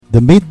The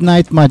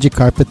Midnight Magic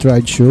Carpet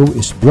Ride Show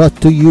is brought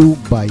to you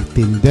by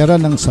Tindera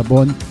ng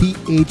Sabon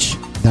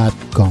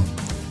PH.com,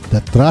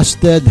 the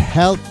trusted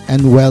health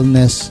and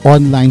wellness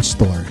online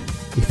store.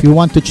 If you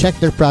want to check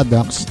their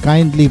products,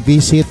 kindly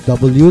visit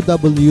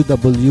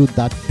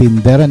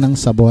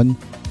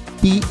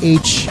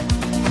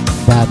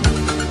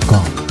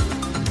www.tinderanangsabonph.com.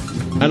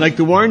 I'd like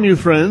to warn you,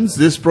 friends,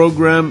 this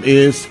program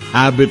is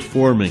habit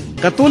forming.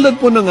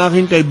 Katulad po ng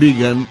aking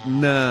kaibigan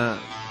na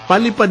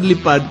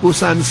palipad-lipad kung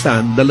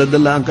saan-saan,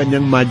 dala-dala ang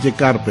kanyang magic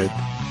carpet.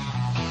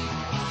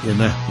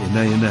 Yan na.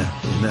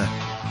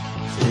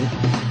 See?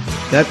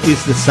 That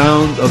is the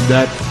sound of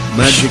that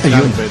magic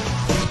carpet.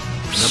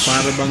 Na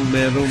para bang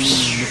merong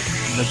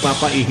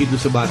nagpapaihi doon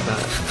sa bata.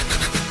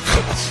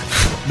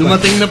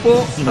 Dumating na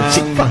po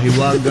ang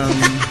mahiwagang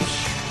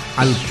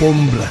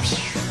alfombra.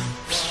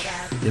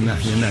 Yan na.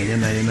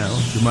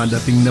 Oh.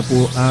 Dumadating na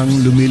po ang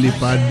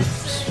lumilipad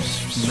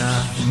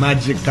na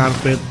magic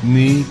carpet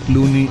ni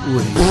Clooney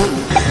Uy.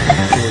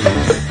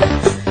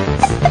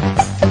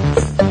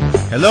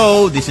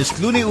 Hello, this is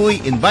Clooney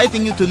Uy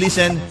inviting you to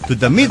listen to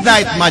the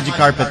Midnight Magic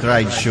Carpet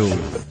Ride Show.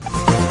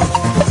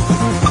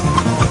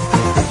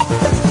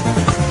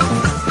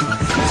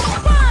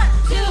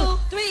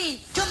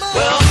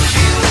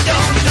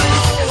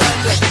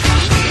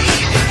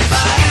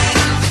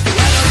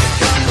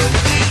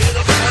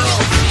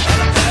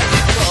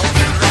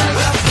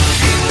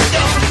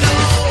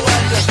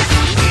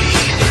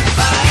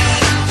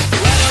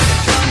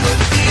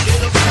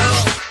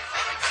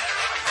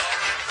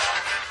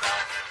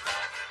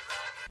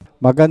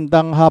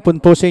 Magandang hapon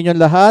po sa inyong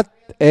lahat,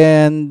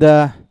 and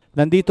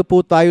nandito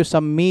po tayo sa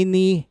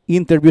mini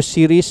interview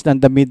series ng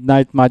The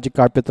Midnight Magic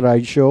Carpet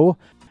Ride Show.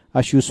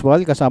 As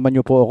usual, kasama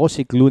niyo po ako,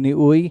 si Clooney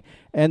Uy,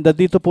 and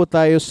nandito po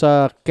tayo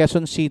sa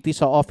Quezon City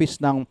sa office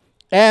ng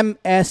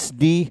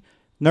MSD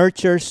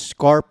Nurtures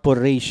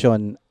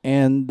Corporation.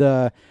 And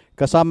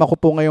kasama ko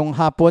po ngayong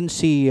hapon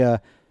si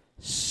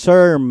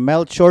Sir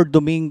Melchor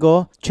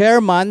Domingo,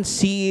 Chairman,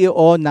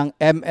 CEO ng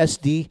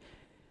MSD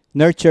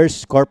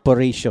Nurtures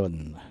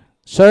Corporation.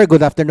 Sir, good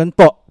afternoon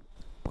po.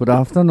 Good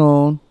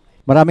afternoon.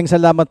 Maraming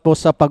salamat po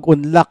sa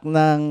pag-unlock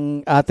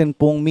ng atin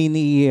pong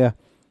mini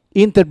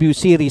interview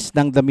series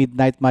ng The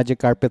Midnight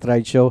Magic Carpet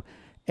Ride Show.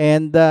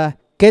 And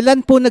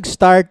kailan po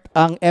nag-start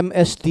ang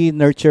MSD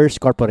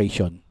Nurtures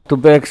Corporation? To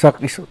be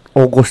exact, is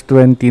August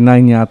 29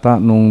 yata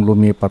nung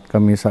lumipat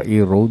kami sa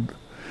E-Road.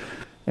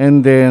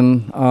 And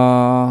then,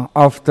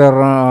 after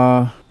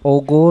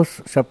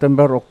August,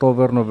 September,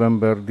 October,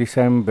 November,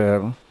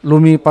 December,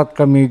 lumipat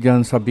kami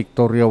dyan sa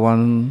Victoria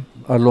 1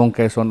 along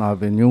Quezon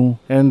Avenue.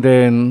 And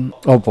then,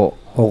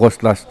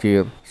 August last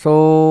year.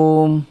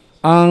 So,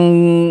 ang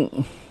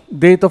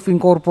date of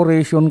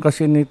incorporation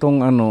kasi nitong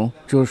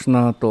church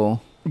na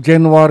to,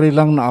 January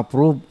lang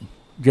na-approve.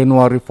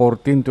 January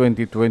 14,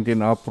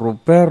 2020 na-approve.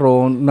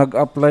 Pero,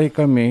 nag-apply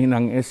kami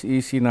ng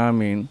SEC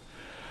namin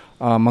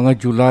mga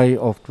July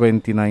of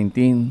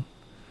 2019.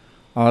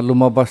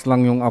 Lumabas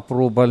lang yung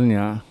approval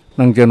niya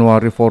ng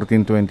January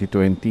 14,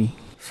 2020.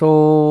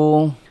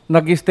 So,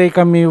 nag-stay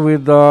kami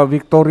with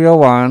Victoria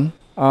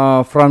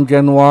 1 from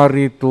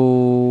January to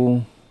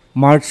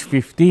March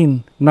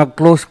 15.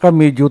 Nag-close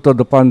kami due to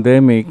the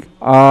pandemic.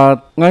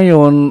 At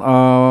ngayon,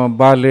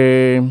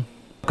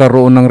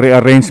 karoon ng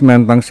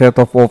rearrangement ng set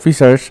of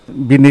officers.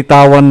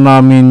 Binitawan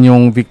namin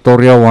yung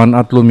Victoria 1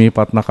 at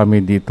lumipat na kami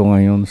dito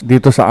ngayon.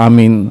 Dito sa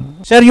amin.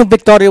 Sir, yung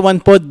Victoria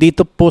 1 po,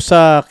 dito po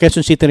sa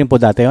Quezon City rin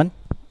po dati yun?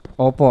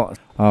 Opo,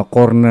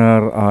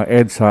 corner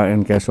EDSA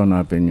and Quezon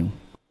Avenue.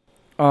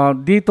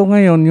 Dito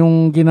ngayon,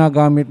 yung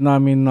ginagamit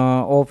namin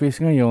na office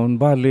ngayon,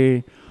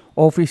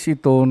 office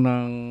ito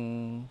ng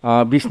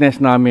business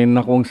namin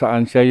na kung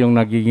saan siya yung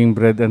nagiging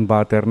bread and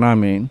butter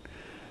namin.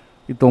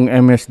 Itong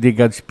MSD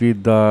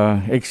Godspeed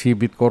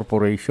Exhibit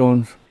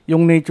Corporations.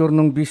 Yung nature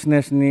ng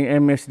business ni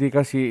MSD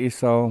kasi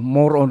is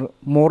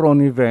more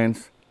on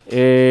events.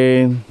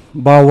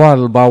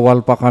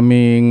 Bawal pa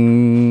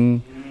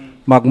kaming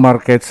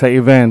mag-market sa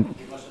event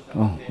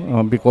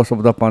because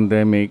of the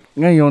pandemic.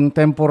 Ngayon,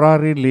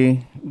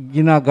 temporarily,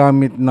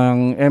 ginagamit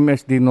ng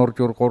MSD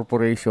Nurture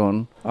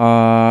Corporation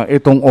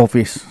itong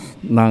office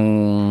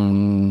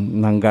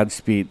ng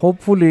Godspeed.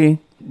 Hopefully,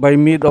 by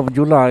mid of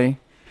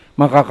July,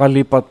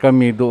 makakalipat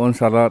kami doon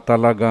sa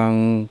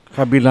talagang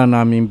kabila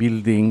naming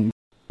building.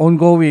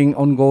 Ongoing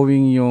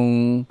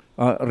yung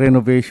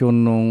renovation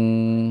nung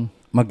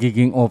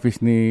magiging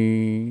office ni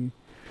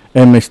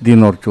MSD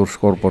Nurture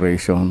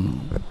Corporation.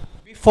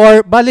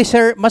 Sir,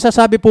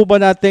 masasabi po ba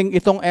natin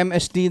itong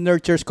MSD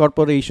Nurtures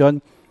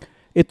Corporation,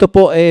 ito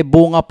po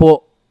bunga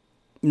po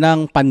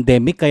ng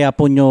pandemic, kaya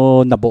po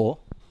nyo nabuo?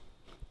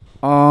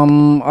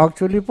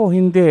 Actually po,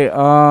 hindi.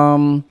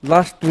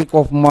 Last week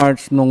of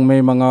March, nung may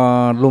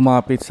mga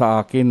lumapit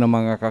sa akin na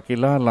mga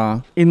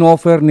kakilala,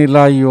 inoffer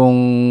nila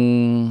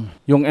yung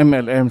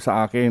MLM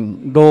sa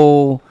akin.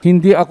 Though,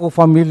 hindi ako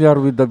familiar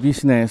with the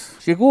business.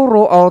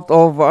 Siguro out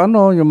of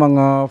yung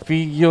mga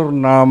figure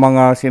na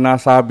mga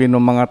sinasabi ng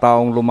mga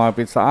taong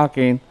lumapit sa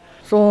akin,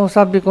 So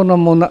sabi ko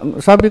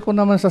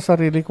naman sa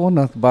sarili ko,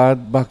 not bad,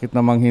 bakit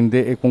namang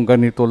hindi? Kung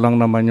ganito lang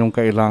naman yung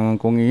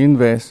kailangan kong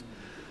i-invest,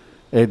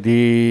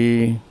 di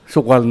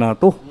sukal na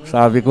to.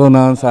 Sabi ko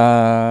na sa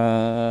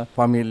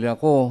pamilya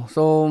ko.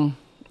 So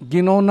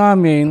ginawa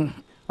namin,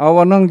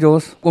 awa ng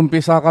Diyos,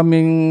 kumpisa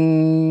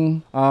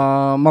kaming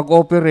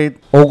mag-operate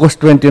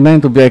August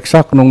 29 to be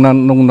exact, nung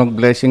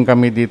nag-blessing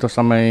kami dito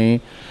sa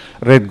may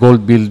Red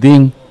Gold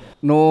Building.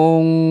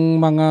 Noong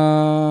mga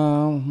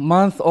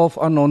month of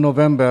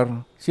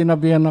November,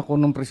 sinabihan ako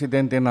ng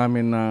presidente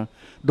namin na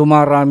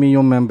dumarami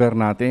yung member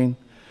natin.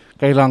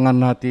 Kailangan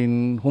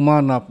natin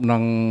humanap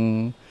ng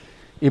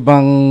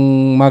ibang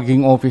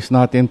maging office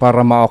natin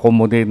para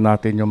ma-accommodate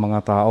natin yung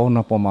mga tao na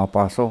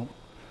pumapasok.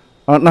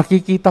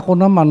 Nakikita ko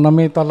naman na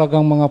may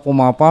talagang mga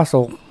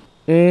pumapasok.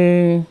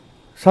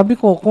 Sabi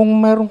ko, kung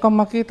meron kang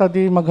makita,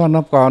 di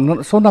maghanap ka.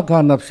 So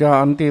naghanap siya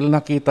until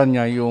nakita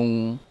niya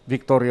yung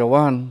Victoria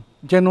 1.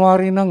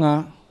 January na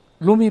nga,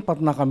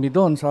 lumipat na kami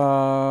doon sa...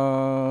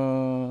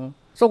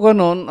 So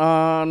ganun,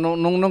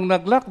 nung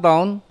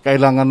nag-lockdown,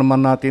 kailangan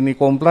naman natin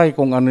i-comply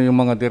kung ano yung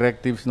mga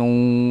directives ng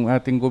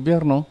ating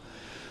gobyerno.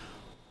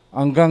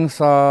 Hanggang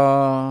sa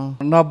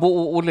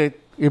nabuo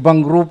ulit,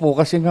 ibang grupo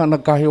kasi nga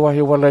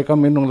nagkahiwa-hiwalay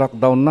kami nung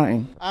lockdown na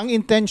eh. Ang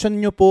intention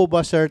nyo po ba,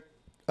 sir,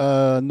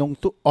 nung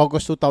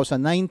August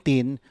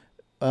 2019,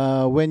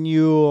 when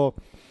you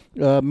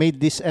made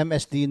this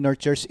MSD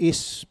nurtures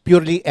is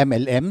purely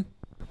MLM?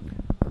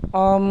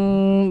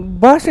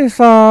 Base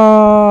sa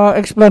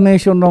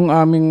explanation ng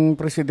aming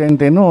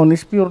presidente noon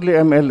is purely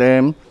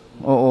MLM.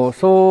 Oo.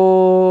 So,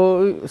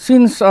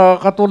 since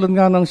katulad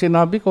nga ng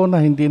sinabi ko na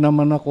hindi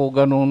naman ako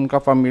ganun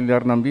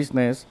ka-familiar ng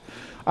business,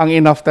 ang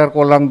in-after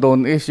ko lang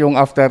doon is yung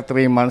after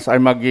 3 months ay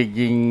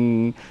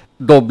magiging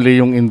doble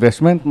yung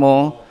investment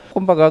mo.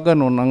 Kumbaga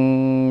ganun ang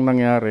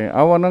nangyari.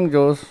 Awa ng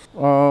Diyos,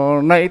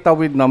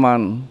 naitawid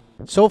naman.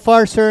 So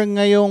far, sir,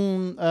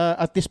 ngayong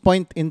at this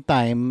point in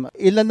time,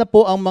 ilan na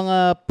po ang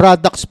mga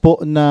products po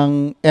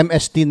ng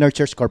MSD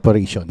Nurtures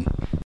Corporation?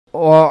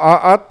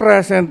 At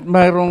present,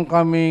 mayroon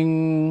kaming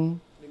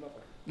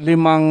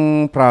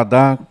 5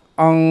 product.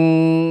 Ang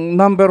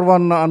number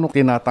 1 na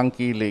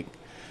tinatangkilik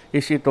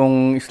is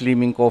itong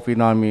slimming coffee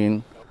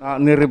namin.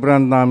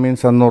 Nirebrand namin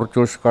sa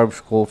Nurtures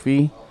Carbs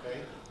Coffee.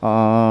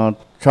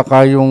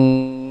 Tsaka yung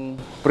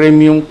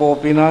premium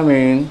coffee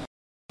namin,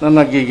 na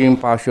nagiging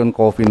passion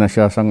coffee na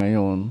siya sa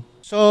ngayon.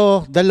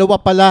 So, dalawa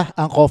pala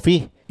ang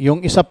coffee.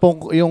 Yung isang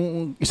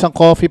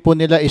coffee po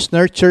nila is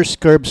Nurture's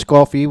Curbs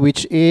Coffee,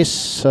 which is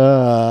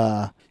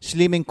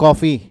slimming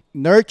coffee.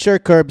 Nurture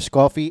Curbs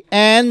Coffee,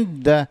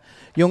 and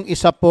yung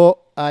isa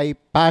po ay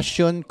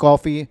Passion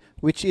Coffee,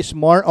 which is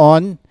more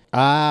on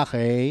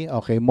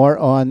more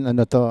on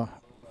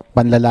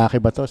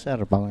panlalaki ba to,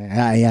 sir?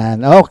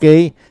 Ayan.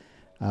 Okay.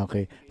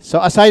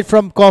 So aside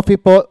from coffee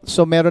po,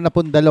 so meron na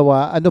pong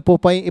dalawa. Ano po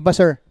pa yung iba,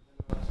 sir?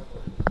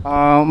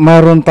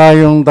 Meron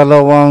tayong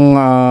dalawang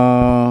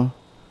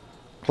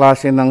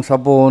klase ng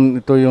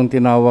sabon. Ito yung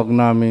tinawag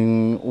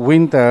naming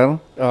winter.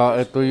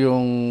 Ito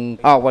yung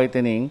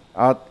whitening.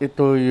 At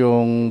ito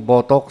yung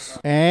Botox.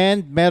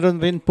 And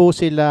meron rin po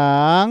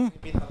silang...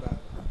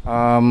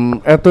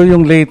 ito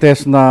yung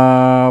latest na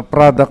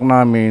product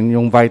namin,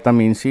 yung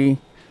vitamin C,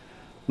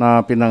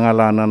 na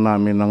pinangalanan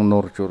namin ng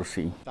Nurture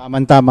C.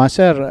 Tama,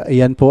 sir.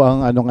 Yan po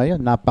ang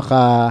ngayon.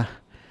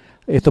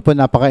 Ito po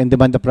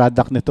napaka-in-demand na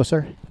product nito,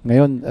 sir.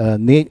 Ngayon,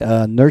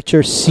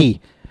 Nurture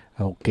C.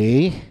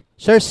 Okay.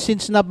 Sir,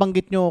 since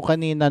nabanggit nyo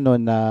kanina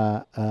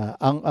na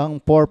ang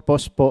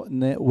purpose po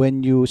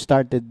when you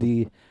started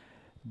the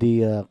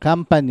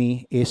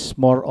company is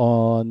more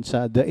on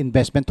sa the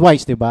investment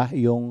wise, 'di ba?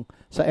 Yung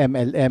sa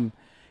MLM.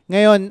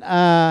 Ngayon,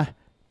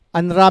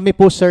 ang rami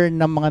po, sir,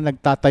 ng mga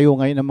nagtatayo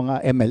ngayon ng mga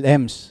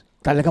MLMs.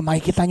 Talaga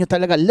makikita nyo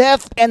talaga,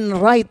 left and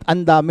right,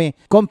 ang dami.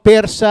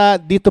 Compare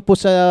sa dito po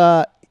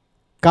sa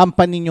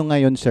company nyo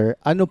ngayon, sir,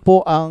 ano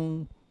po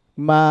ang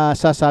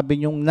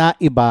masasabi nyong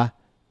naiba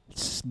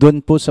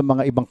doon po sa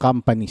mga ibang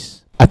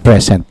companies at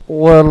present?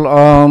 Well,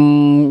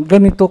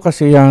 ganito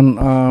kasi yan.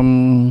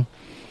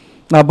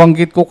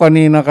 Nabanggit ko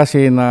kanina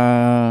kasi na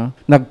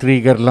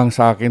nag-trigger lang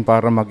sa akin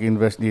para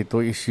mag-invest dito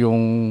is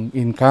yung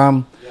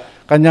income.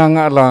 Kanya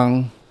nga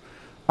lang,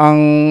 ang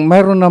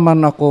mayroon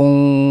naman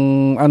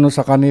akong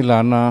sa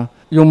kanila na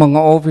yung mga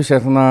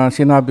officer na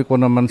sinabi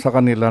ko naman sa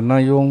kanila na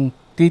yung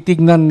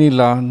titignan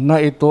nila na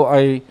ito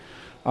ay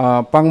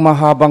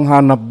pangmahabang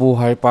hanap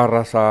buhay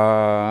para sa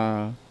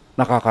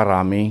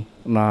nakakarami,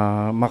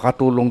 na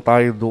makatulong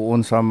tayo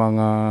doon sa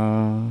mga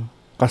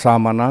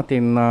kasama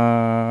natin na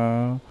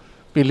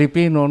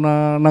Pilipino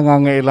na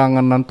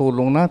nangangailangan ng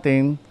tulong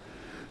natin.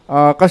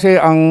 Kasi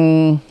ang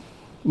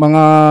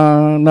mga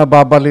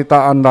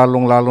nababalitaan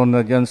lalong-lalo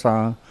na dyan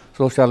sa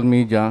social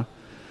media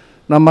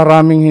na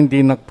maraming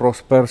hindi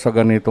nag-prosper sa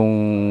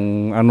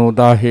ganitong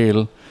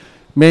dahil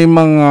may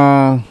mga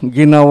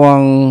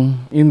ginawang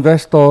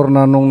investor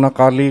na nung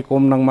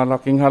nakalikom ng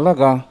malaking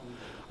halaga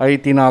ay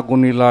tinago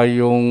nila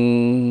yung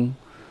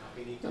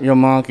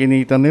mga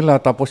kinita nila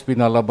tapos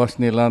pinalabas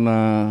nila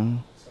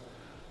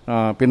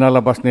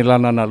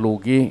na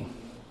nalugi.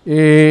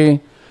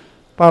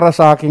 Para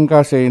sa akin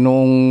kasi,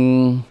 noong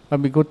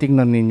sabi ko,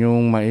 tingnan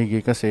ninyong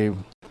maigi kasi.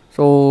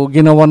 So,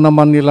 ginawa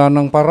naman nila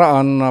ng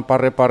paraan na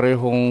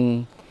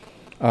pare-parehong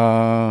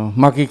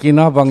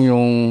makikinabang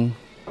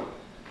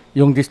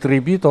yung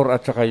distributor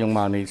at saka yung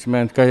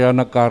management. Kaya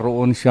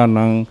nagkaroon siya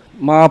ng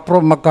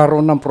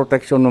magkaroon ng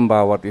protection ng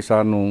bawat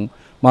isa nung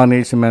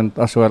management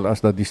as well as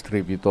the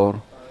distributor.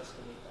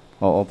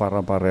 Oo,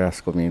 para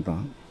parehas kumita.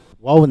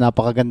 Wow,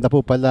 napakaganda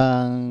po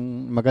palang,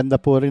 maganda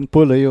po rin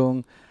po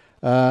yung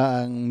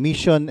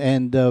mission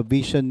and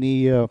vision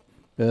ni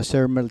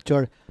Sir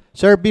Melchor.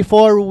 Sir,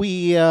 before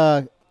we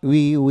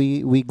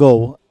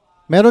go,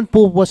 meron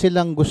po ba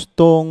silang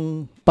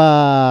gustong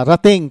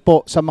parating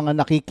po sa mga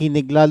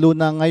nakikinig, lalo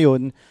na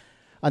ngayon?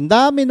 Ang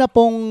dami na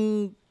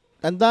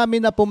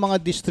pong mga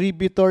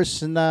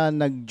distributors na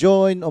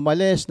nag-join,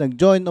 umalis,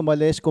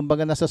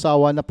 kumbaga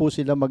nasasawa na po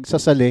sila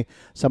magsasali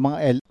sa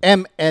mga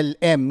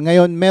MLM.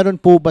 Ngayon, meron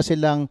po ba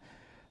silang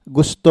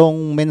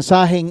gustong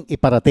mensaheng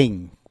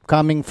iparating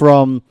coming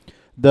from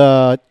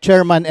the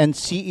chairman and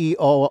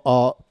CEO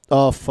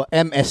of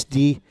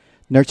MSD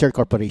Nurture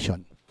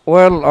Corporation?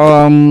 Well,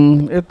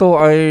 ito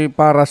ay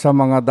para sa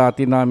mga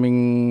dati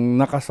naming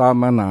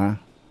nakasama na.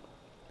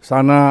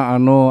 Sana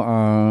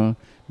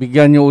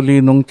bigyan niyo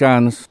uli nung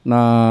chance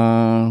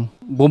na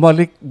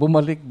bumalik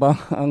ba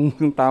ang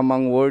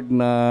tamang word,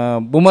 na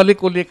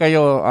bumalik uli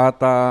kayo at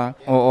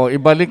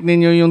ibalik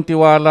ninyo yung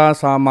tiwala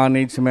sa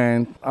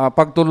management.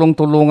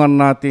 Pagtulong-tulungan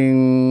nating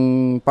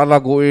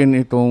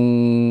palaguin itong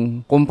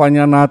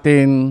kumpanya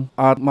natin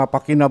at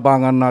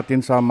mapakinabangan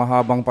natin sa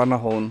mahabang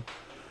panahon.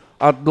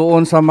 At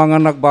doon sa mga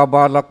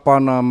nagbabalak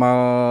pa na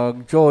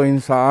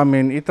mag-join sa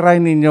amin, itry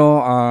ninyo.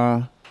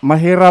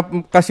 Mahirap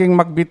kasing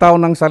magbitaw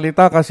ng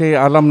salita kasi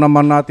alam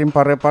naman natin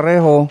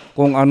pare-pareho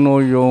kung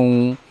ano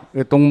yung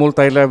itong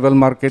multi-level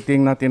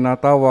marketing na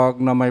tinatawag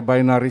na may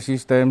binary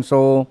system.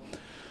 So,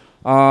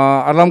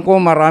 alam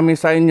ko marami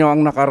sa inyo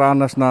ang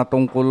nakaranas na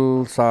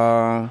tungkol sa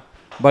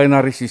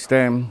binary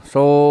system.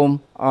 So,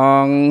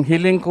 ang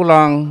hiling ko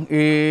lang,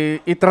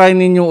 itry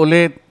ninyo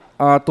ulit.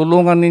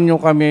 Tulungan ninyo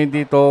kami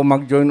dito,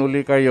 mag-join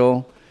uli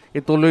kayo.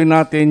 Ituloy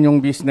natin yung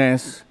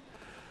business.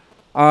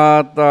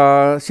 At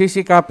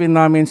sisikapin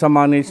namin sa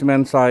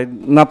management side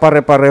na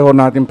pare-pareho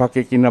natin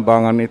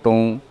pakikinabangan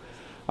itong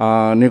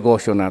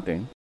negosyo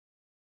natin.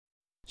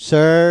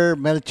 Sir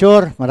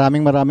Melchor,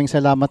 maraming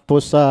salamat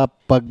po sa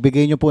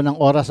pagbigay niyo po ng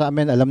oras sa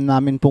amin. Alam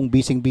namin pong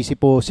busy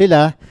po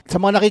sila. Sa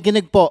mga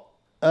nakikinig po,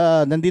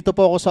 nandito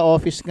po ako sa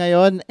office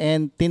ngayon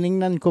and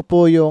tiningnan ko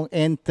po yung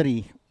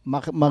entry.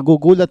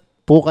 Magugulat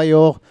po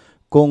kayo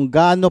kung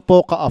gaano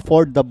po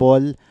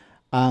ka-affordable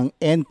ang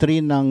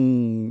entry ng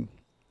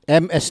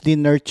MSD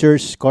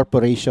Nurtures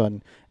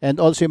Corporation. And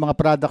also yung mga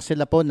products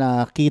sila po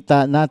na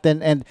kita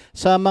natin. And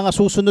sa mga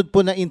susunod po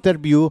na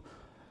interview,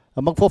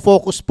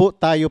 magfo-focus po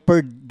tayo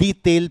per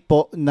detail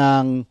po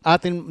ng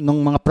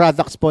mga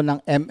products po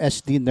ng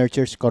MSD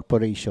Nurtures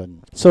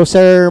Corporation. So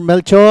Sir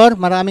Melchor,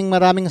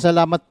 maraming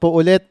salamat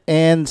po ulit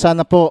and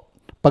sana po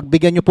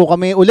pagbigyan niyo po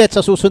kami ulit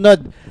sa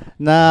susunod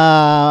na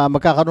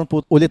magkakaroon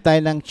po ulit tayo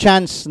ng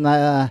chance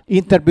na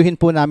interviewin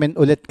po namin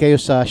ulit kayo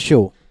sa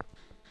show.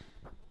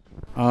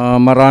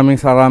 Maraming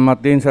salamat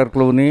din Sir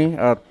Clooney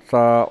at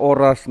sa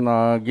oras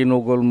na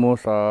ginugol mo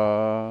sa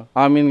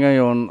amin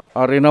ngayon.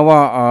 Rinawa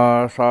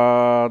sa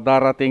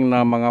darating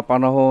na mga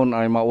panahon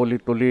ay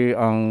maulit-uli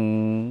ang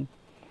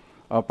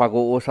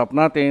pag-uusap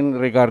natin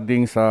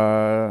regarding sa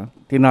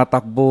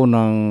tinatakbo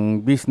ng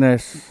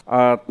business.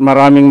 At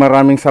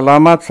maraming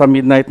salamat sa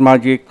Midnight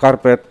Magic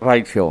Carpet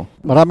Ride Show.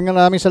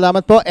 Maraming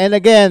salamat po. And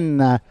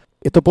again,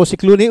 ito po si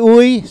Clooney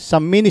Uy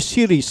sa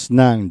mini-series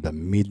ng The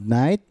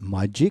Midnight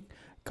Magic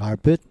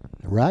Carpet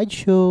Ride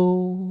Show.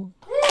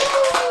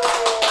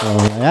 So,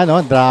 ayan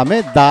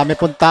dami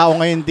pong tao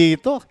ngayon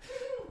dito.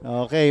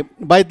 Okay.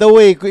 By the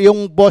way,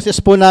 yung boses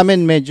po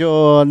namin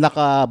medyo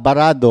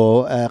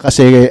nakabarado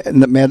kasi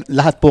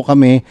lahat po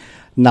kami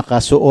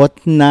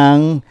nakasuot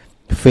ng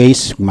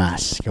face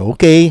mask.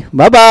 Okay.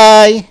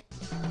 Bye-bye!